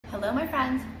Hello my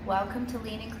friends, welcome to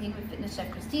Lean and Clean with Fitness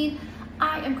Chef Christine.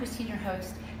 I am Christine, your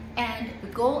host, and the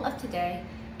goal of today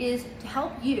is to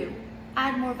help you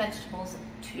add more vegetables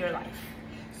to your life.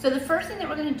 So the first thing that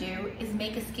we're going to do is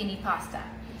make a skinny pasta.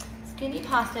 Skinny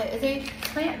pasta is a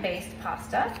plant-based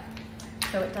pasta,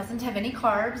 so it doesn't have any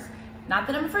carbs. Not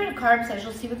that I'm afraid of carbs, as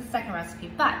you'll see with the second recipe,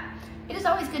 but it is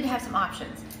always good to have some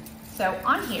options. So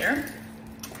on here,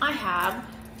 I have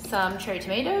some cherry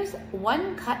tomatoes,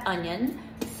 1 cut onion,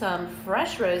 some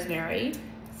fresh rosemary,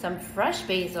 some fresh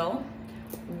basil,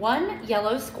 1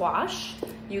 yellow squash.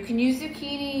 You can use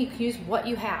zucchini, you can use what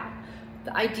you have.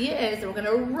 The idea is that we're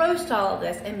gonna roast all of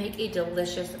this and make a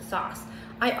delicious sauce.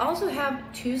 I also have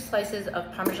 2 slices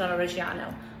of Parmigiano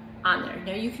Reggiano on there.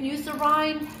 Now you can use the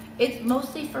rind, it's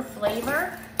mostly for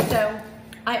flavor, so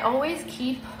I always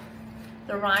keep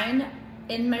the rind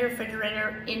in my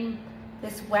refrigerator in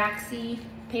this waxy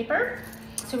paper.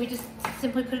 So we just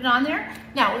simply put it on there.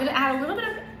 Now we're gonna add a little bit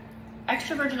of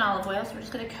extra virgin olive oil, so we're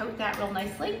just gonna coat that real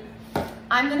nicely.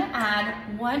 I'm gonna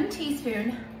add 1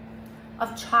 teaspoon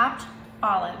of chopped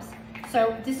olives.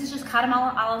 So this is just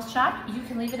Katamala olives chopped. You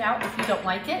can leave it out if you don't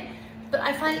like it, but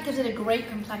I find it gives it a great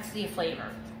complexity of flavor.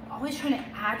 I'm always trying to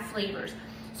add flavors.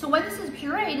 So when this is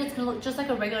pureed, it's gonna look just like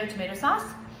a regular tomato sauce,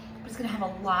 but it's gonna have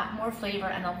a lot more flavor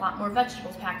and a lot more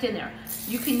vegetables packed in there.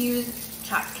 You can use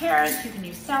chopped carrots, you can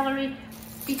use celery,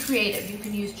 be creative. You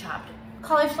can use chopped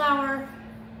cauliflower.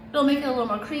 It'll make it a little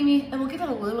more creamy, and we'll give it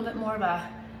a little bit more of a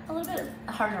little bit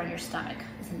harder on your stomach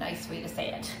is a nice way to say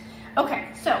it. Okay,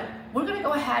 so we're gonna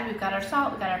go ahead, we've got our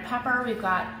salt, we've got our pepper,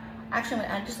 actually I'm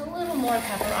gonna add just a little more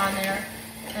pepper on there.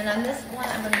 And on this one,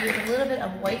 I'm gonna use a little bit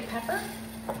of white pepper.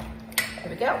 There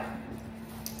we go.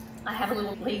 I have a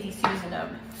little lazy Susan of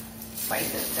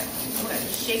spices, so we're gonna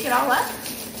just shake it all up,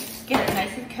 get it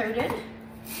nice and coated.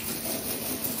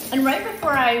 And after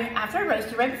I roast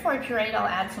it, right before I puree it, I'll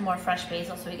add some more fresh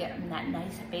basil so we get that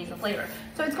nice basil flavor.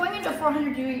 So it's going into a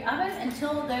 400-degree oven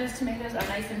until those tomatoes are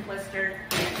nice and blistered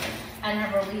and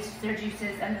have released their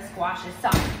juices and the squash is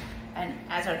soft, and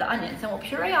as are the onions. And we'll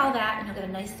puree all that and you'll get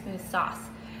a nice smooth sauce.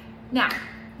 Now,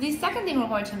 the second thing we're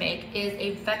going to make is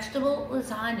a vegetable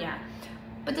lasagna.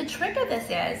 But the trick of this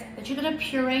is that you're gonna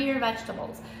puree your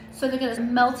vegetables. So they're gonna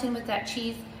melt in with that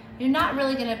cheese. You're not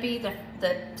really gonna be the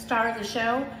star of the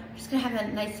show. You're just gonna have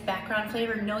that nice background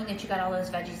flavor knowing that you got all those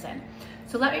veggies in.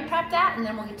 So let me prep that and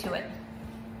then we'll get to it.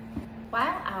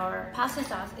 While our pasta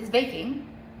sauce is baking,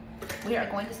 we are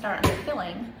going to start on the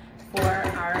filling for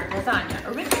our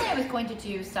lasagna. Originally I was going to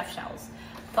do stuffed shells,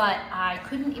 but I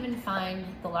couldn't even find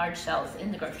the large shells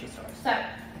in the grocery store. So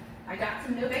I got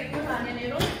some no-bake lasagna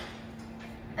noodles,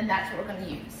 and that's what we're gonna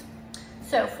use.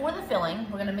 So for the filling,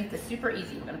 we're gonna make this super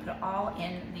easy. We're gonna put it all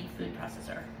in the food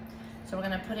processor. So we're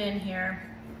gonna put in here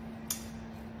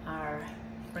our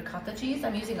ricotta cheese.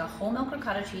 I'm using a whole milk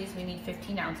ricotta cheese. We need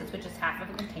 15 ounces, which is half of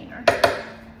a container.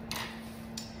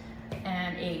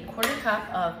 And a 1/4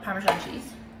 cup of Parmesan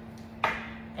cheese.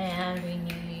 And we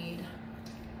need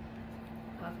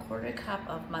a 1/4 cup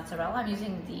of mozzarella. I'm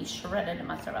using the shredded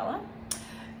mozzarella.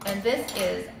 And this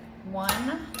is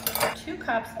 2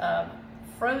 cups of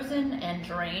frozen and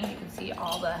drained. You can see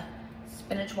all the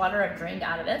spinach water I've drained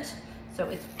out of it. So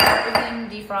it's frozen,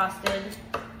 defrosted,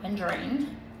 and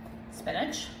drained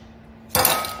spinach.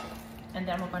 And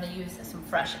then we're going to use some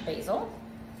fresh basil.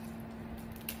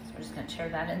 So we're just going to tear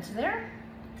that into there.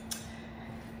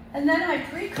 And then I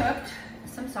pre-cooked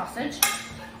some sausage.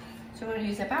 So we're going to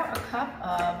use about 1 cup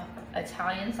of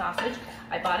Italian sausage.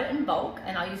 I bought it in bulk,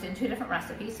 and I'll use it in 2 different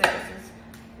recipes. So this is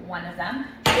one of them.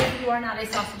 If you are not a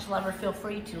sausage lover, feel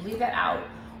free to leave that out,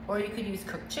 or you could use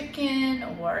cooked chicken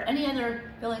or any other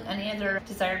filling, any other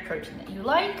desired protein that you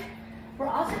like. We're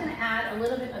also going to add a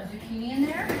little bit of zucchini in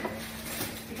there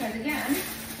because, again,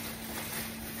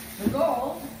 the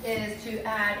goal is to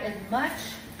add as much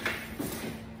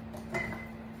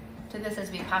to this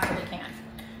as we possibly can.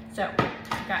 So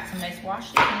I've got some nice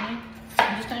washed zucchini.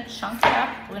 I'm just going to chunk it up.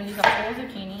 We're going to use a whole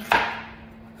zucchini.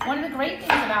 One of the great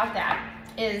things about that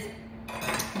is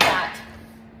that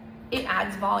it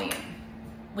adds volume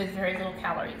with very little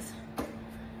calories.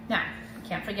 Now, we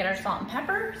can't forget our salt and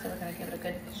pepper, so we're gonna give it a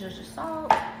good zhuzh of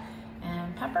salt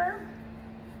and pepper.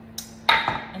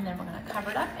 And then we're gonna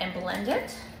cover it up and blend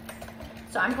it.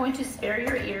 So I'm going to spare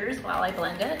your ears while I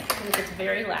blend it because it's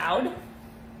very loud.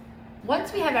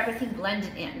 Once we have everything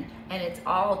blended in and it's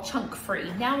all chunk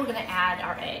free, now we're gonna add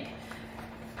our egg.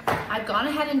 I've gone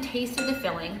ahead and tasted the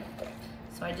filling.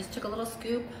 So I just took a little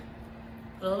scoop,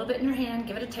 put a little bit in your hand,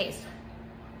 give it a taste.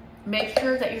 Make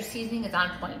sure that your seasoning is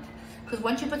on point, because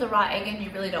once you put the raw egg in,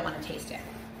 you really don't want to taste it.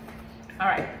 All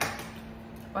right,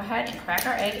 go ahead and crack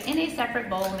our egg in a separate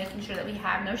bowl, making sure that we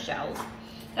have no shells.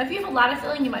 Now, if you have a lot of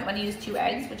filling, you might want to use 2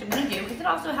 eggs, which I'm going to do because it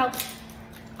also helps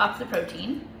up the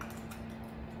protein.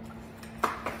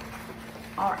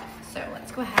 All right, so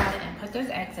let's go ahead and put those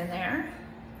eggs in there.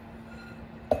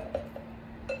 And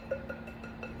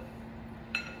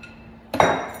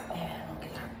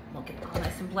we'll get it all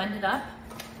nice and blended up.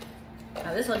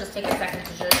 Now this will just take a second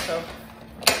to zhuzh, so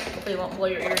hopefully it won't blow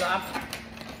your ears off.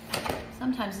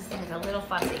 Sometimes this thing is a little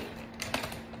fussy.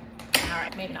 All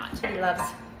right, maybe not. He loves.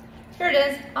 Here it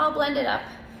is, all blended up.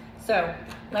 So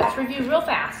let's review real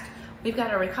fast. We've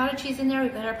got our ricotta cheese in there,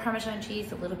 we've got our Parmesan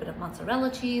cheese, a little bit of mozzarella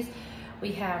cheese,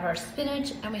 we have our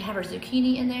spinach, and we have our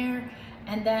zucchini in there,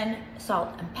 and then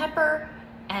salt and pepper,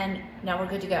 and now we're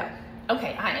good to go.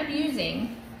 Okay, I am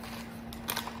using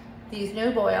these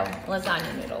no-boil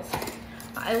lasagna noodles.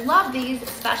 I love these,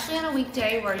 especially on a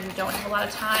weekday where you don't have a lot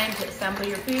of time to assemble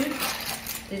your food.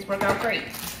 These work out great.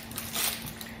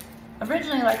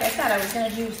 Originally, like I said, I was gonna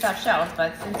do stuffed shells,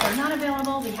 but since they're not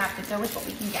available, we have to go with what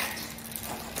we can get.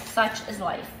 Such is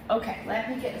life. Okay, let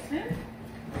me get a spoon.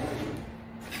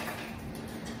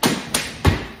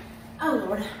 Oh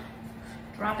Lord,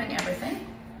 dropping everything.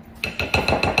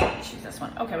 Let's use this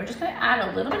one. Okay, we're just gonna add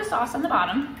a little bit of sauce on the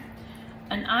bottom.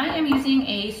 And I am using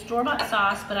a store-bought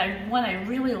sauce, but one I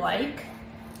really like.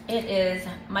 It is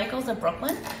Michael's of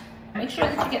Brooklyn. Make sure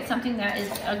that you get something that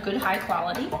is a good high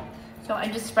quality. So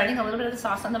I'm just spreading a little bit of the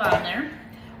sauce on the bottom there.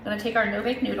 I'm gonna take our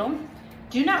no-bake noodle.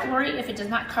 Do not worry if it does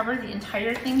not cover the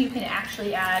entire thing. You can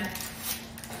actually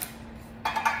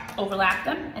overlap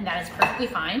them, and that is perfectly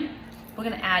fine. We're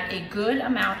gonna add a good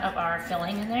amount of our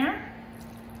filling in there.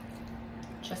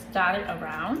 Just dot it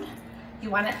around. You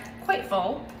want it quite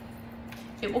full.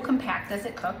 It will compact as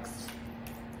it cooks.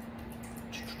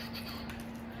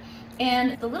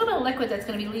 And the little bit of liquid that's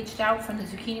gonna be leached out from the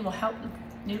zucchini will help the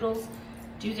noodles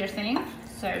do their thing.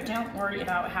 So don't worry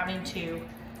about having to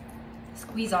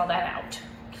squeeze all that out.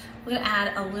 We're gonna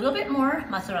add a little bit more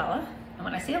mozzarella. And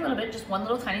when I say a little bit, just one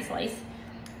little tiny slice.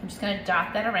 I'm just gonna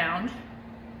dot that around.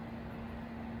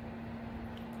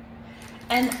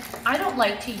 And I don't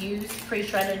like to use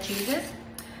pre-shredded cheeses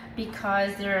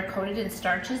because they're coated in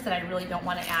starches that I really don't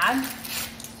want to add.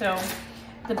 So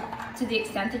to the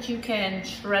extent that you can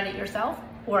shred it yourself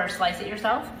or slice it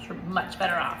yourself, you're much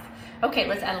better off. Okay,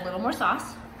 let's add a little more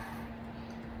sauce.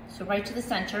 So right to the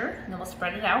center, and then we'll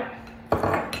spread it out.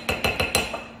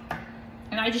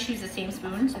 And I just use the same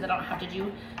spoon so that I don't have to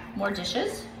do more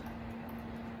dishes.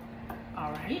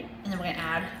 All right, and then we're gonna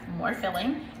add more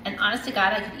filling. And honest to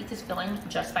God, I could eat this filling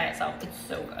just by itself. It's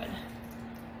so good.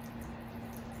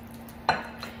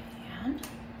 And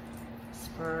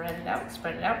spread it out,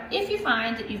 spread it out. If you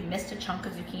find that you've missed a chunk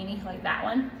of zucchini like that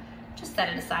one, just set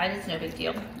it aside, it's no big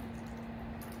deal.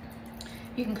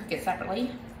 You can cook it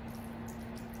separately.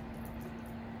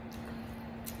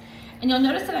 And you'll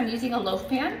notice that I'm using a loaf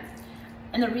pan.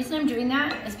 And the reason I'm doing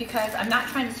that is because I'm not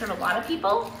trying to serve a lot of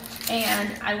people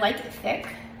and I like it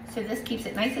thick. So this keeps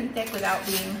it nice and thick without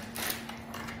being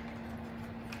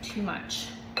too much.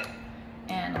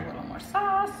 And a little more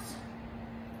sauce.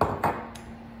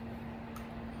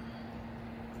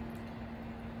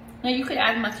 Now you could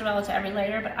add mozzarella to every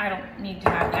layer, but I don't need to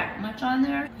have that much on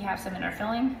there. We have some in our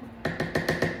filling.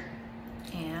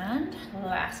 And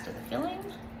last of the filling.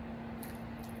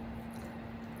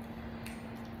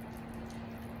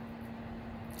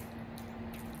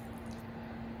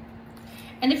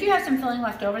 And if you have some filling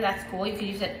left over, that's cool. You can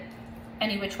use it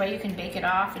any which way. You can bake it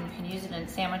off and you can use it in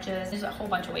sandwiches. There's a whole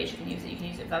bunch of ways you can use it. You can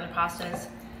use it with other pastas.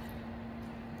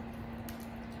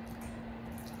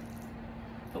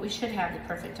 But we should have the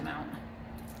perfect amount.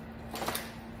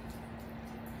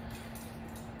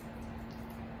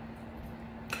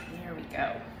 There we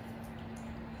go.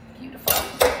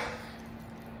 Beautiful.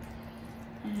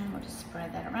 And we'll just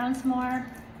spread that around some more.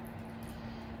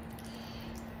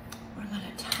 We're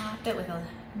gonna top it with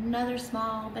another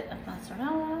small bit of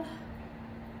mozzarella.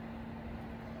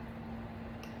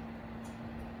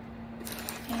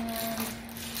 And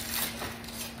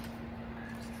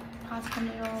pasta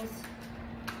noodles.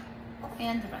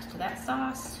 And the rest of that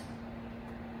sauce.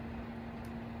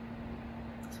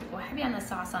 So we'll go heavy on the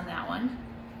sauce on that one.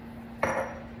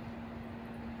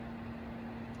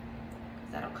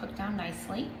 That'll cook down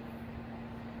nicely.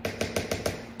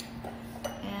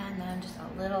 And then just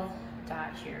a little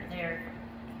dot here, there,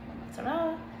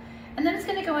 mozzarella. And then it's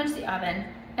gonna go into the oven.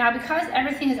 Now because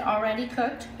everything is already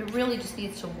cooked, it really just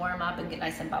needs to warm up and get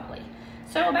nice and bubbly.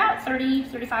 So about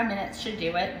 30-35 minutes should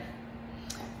do it.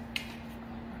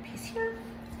 More piece here.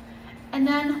 And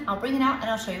then I'll bring it out and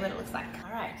I'll show you what it looks like.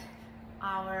 All right,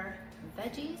 our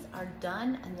veggies are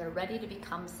done and they're ready to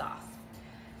become sauce.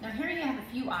 Now here you have a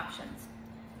few options.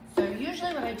 So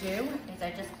usually what I do is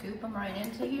I just scoop them right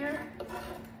into here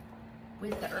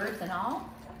with the herbs and all,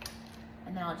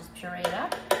 and then I'll just puree it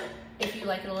up. If you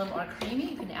like it a little more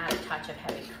creamy, you can add a touch of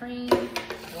heavy cream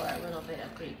or a little bit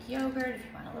of Greek yogurt if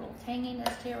you want a little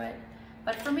tanginess to it.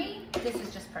 But for me, this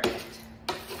is just perfect.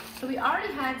 So we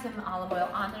already had some olive oil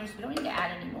on there, so we don't need to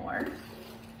add any more. I'm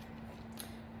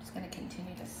just gonna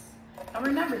continue this. Now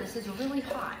remember, this is really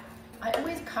hot. I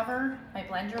always cover my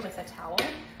blender with a towel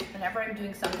whenever I'm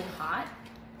doing something hot,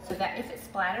 so that if it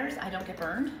splatters, I don't get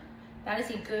burned. That is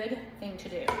a good thing to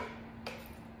do.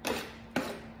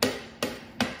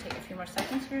 Take a few more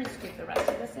seconds here and scoop the rest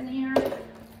of this in here.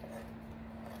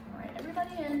 All right,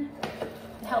 everybody in.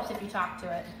 It helps if you talk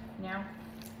to it, you know?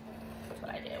 That's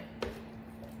what I do.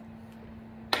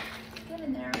 Get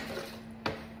in there.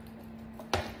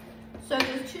 So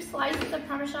those 2 slices of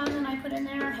Parmesan that I put in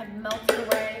there have melted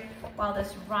away while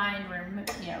this rind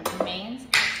remains,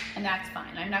 and that's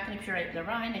fine. I'm not going to puree the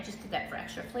rind, I just did that for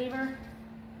extra flavor.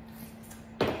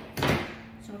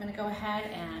 So we're going to go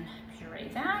ahead and puree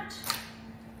that.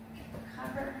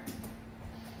 Cover.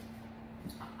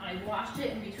 I washed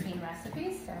it in between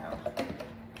recipes, so there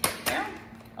we go.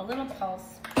 A little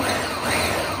pulse.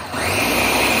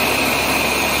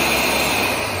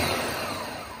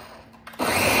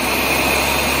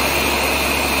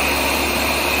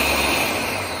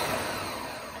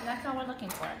 Looking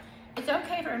for it. It's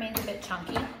okay if it remains a bit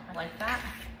chunky. I like that.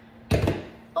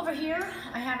 Over here,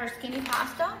 I have our skinny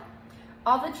pasta.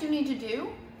 All that you need to do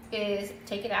is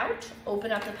take it out,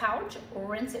 open up the pouch,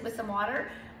 rinse it with some water.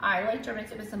 I like to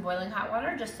rinse it with some boiling hot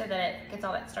water just so that it gets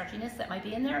all that starchiness that might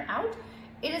be in there out.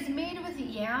 It is made with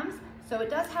yams, so it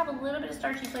does have a little bit of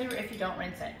starchy flavor if you don't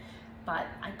rinse it. But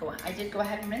I did go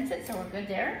ahead and rinse it, so we're good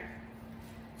there.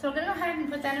 So we're gonna go ahead and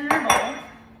put that in our bowl.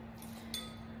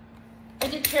 I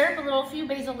did tear up a few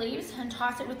basil leaves and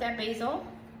toss it with that basil.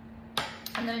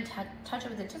 I'm going to touch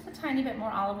it with just a tiny bit more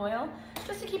olive oil,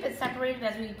 just to keep it separated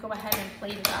as we go ahead and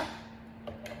plate it up.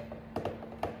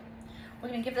 We're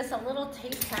going to give this a little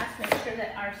taste test, make sure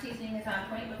that our seasoning is on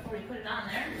point before we put it on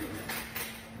there.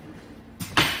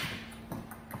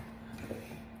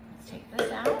 Let's take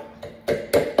this out.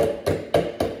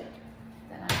 Then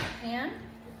on our pan.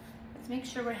 Let's make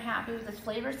sure we're happy with this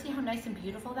flavor. See how nice and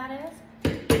beautiful that is?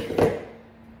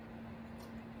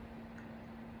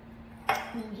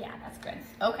 Ooh, yeah, that's good.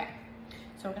 Okay,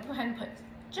 so we're gonna go ahead and put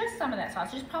just some of that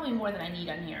sauce. There's probably more than I need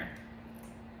on here,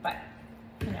 but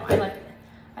you know, I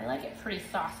like it pretty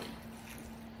saucy.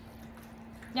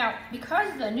 Now,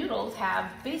 because the noodles have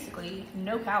basically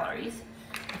no calories,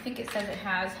 I think it says it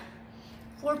has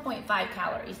 4.5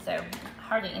 calories, so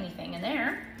hardly anything in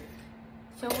there.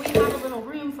 So we have a little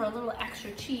room for a little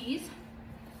extra cheese.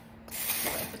 So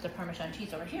I put the Parmesan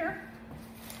cheese over here.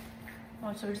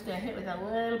 Oh, so we're just gonna hit it with a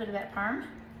little bit of that parm. A little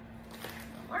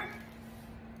more.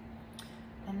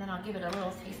 And then I'll give it a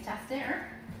little taste test there.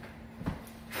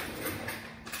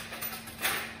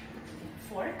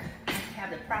 Fork. I have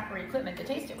the proper equipment to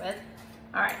taste it with.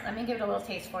 All right, let me give it a little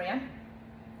taste for you.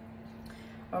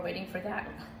 We're waiting for that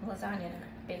lasagna to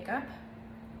bake up.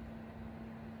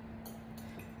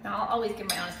 Now, I'll always give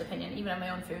my honest opinion, even on my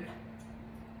own food.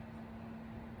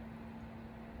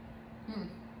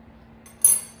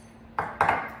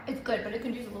 It's good, but it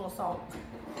could use a little salt.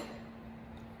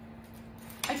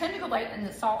 I tend to go light in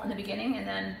the salt in the beginning, and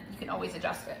then you can always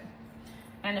adjust it.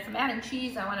 And if I'm adding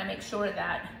cheese, I want to make sure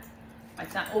that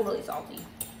it's not overly salty.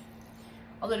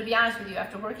 Although, to be honest with you,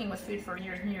 after working with food for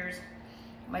years and years,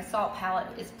 my salt palate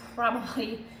is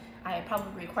I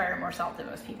probably require more salt than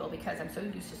most people because I'm so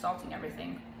used to salting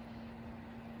everything.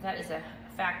 That is a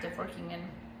fact of working in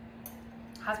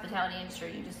hospitality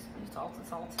industry. You just salt and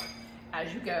salt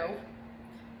as you go.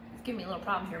 It's giving me a little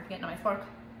problem here getting on my fork.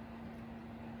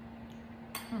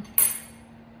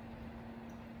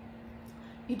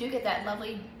 You do get that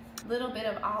lovely little bit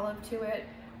of olive to it.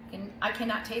 I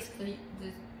cannot taste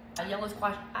the yellow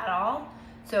squash at all.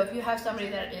 So if you have somebody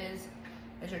that is,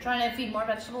 as you're trying to feed more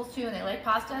vegetables to and they like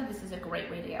pasta, this is a great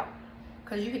way to go.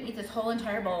 Because you can eat this whole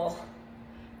entire bowl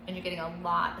and you're getting a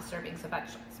lot of servings of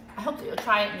vegetables. I hope that you'll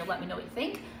try it and you'll let me know what you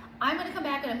think. I'm gonna come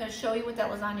back and I'm gonna show you what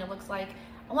that lasagna looks like.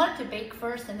 I want it to bake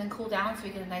first and then cool down so we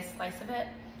get a nice slice of it.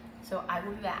 So I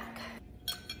will be back.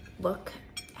 Look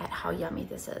at how yummy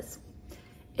this is.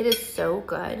 It is so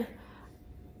good.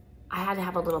 I had to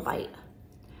have a little bite.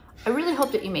 I really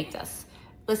hope that you make this.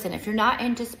 Listen, if you're not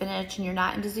into spinach and you're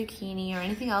not into zucchini or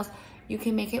anything else, you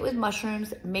can make it with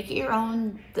mushrooms, make it your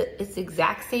own. It's the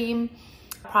exact same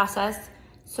process.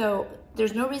 So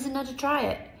there's no reason not to try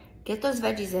it. Get those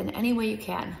veggies in any way you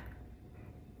can.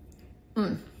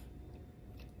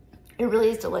 It really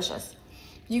is delicious.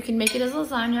 You can make it as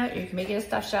lasagna, you can make it as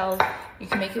stuffed shells, you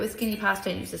can make it with skinny pasta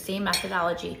and use the same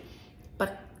methodology,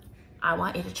 but I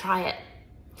want you to try it.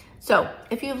 So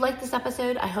if you've liked this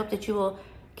episode, I hope that you will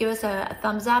give us a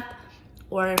thumbs up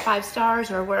or 5 stars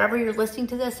or wherever you're listening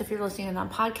to this. If you're listening to it on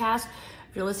podcast,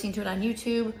 if you're listening to it on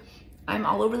YouTube, I'm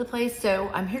all over the place. So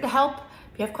I'm here to help.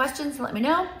 If you have questions, let me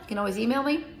know. You can always email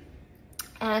me.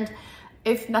 And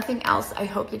if nothing else, I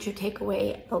hope that you take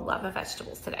away the love of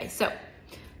vegetables today. So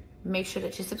make sure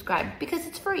that you subscribe because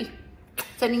it's free.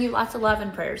 Sending you lots of love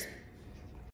and prayers.